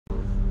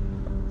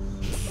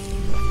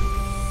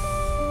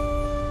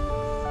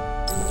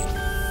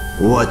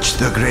Watch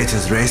the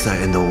greatest racer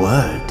in the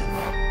world.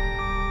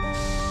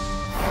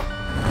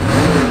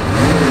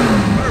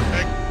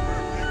 Perfect.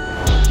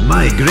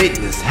 My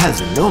greatness has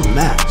no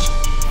match.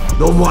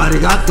 Domo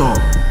arigato.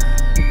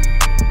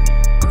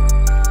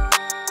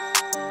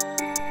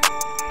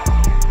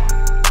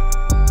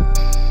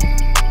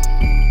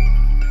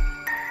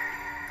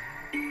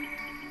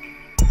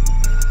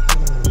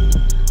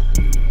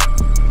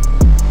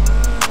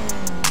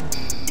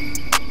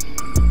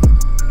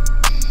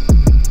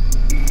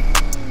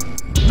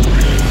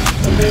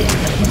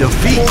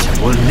 Defeat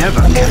will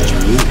never catch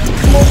me.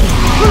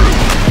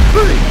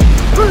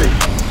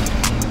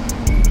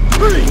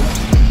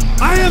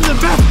 I am the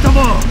best of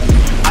all!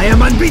 I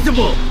am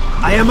unbeatable!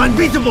 I am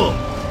unbeatable!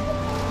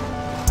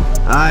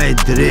 I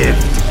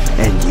drift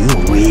and you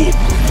weep.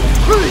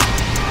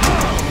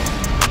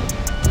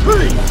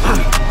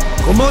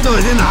 Komodo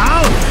is in the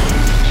house!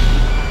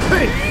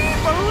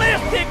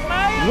 Ballistic,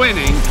 man!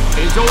 Winning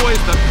is always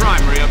the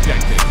primary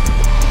objective.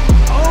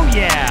 Oh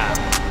yeah!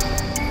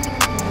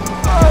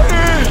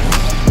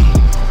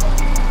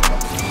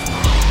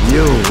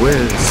 You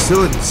will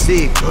soon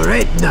see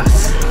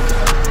greatness.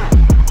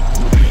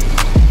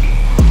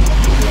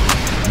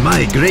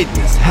 My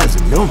greatness has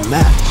no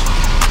match.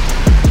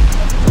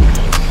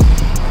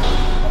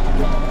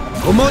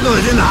 Komodo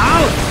is in the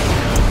house!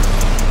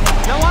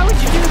 Now why would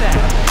you do that?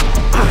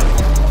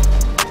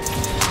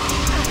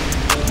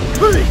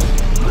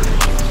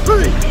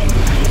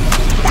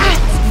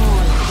 That's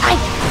more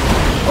like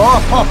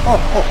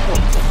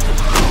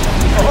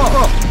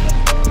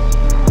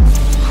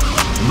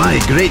My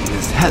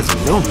greatness has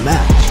no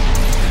match.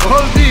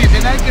 All these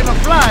and I can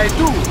fly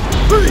too.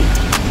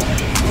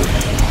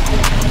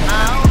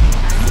 Now.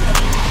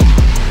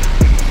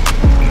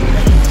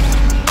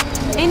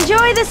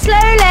 Enjoy the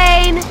slow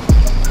lane.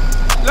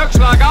 Looks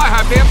like I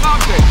have the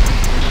advantage.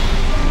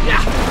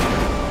 Yeah.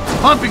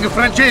 Pumping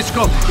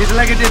Francesco is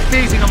like a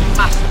defacing a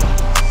master.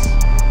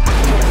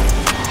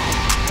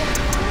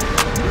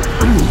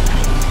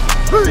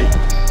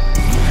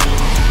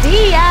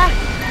 See ya.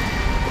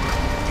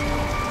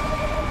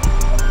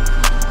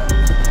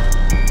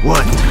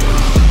 What?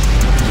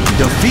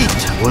 Defeat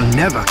will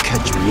never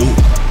catch me.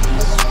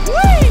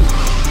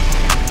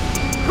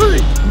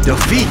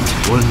 Defeat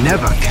will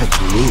never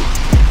catch me.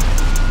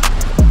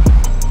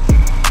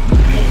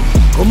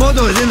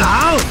 Komodo is in the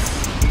house!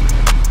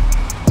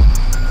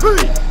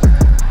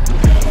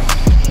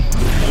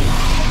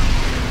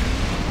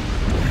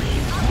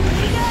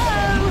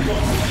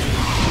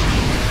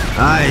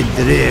 I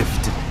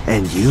drift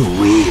and you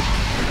weep.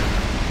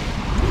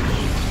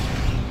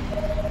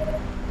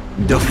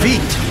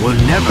 Defeat will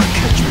never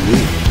catch me.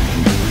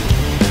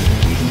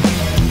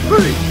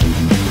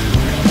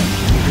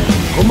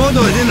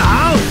 Komodo is in the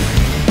house!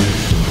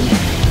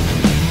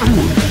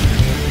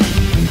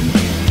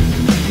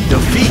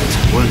 Defeat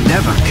will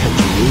never catch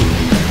me.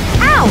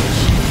 Ouch!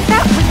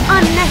 That was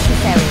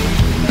unnecessary.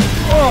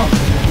 Oh!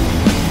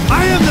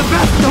 I am the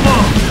best of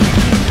all!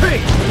 Hey,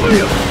 will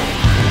you?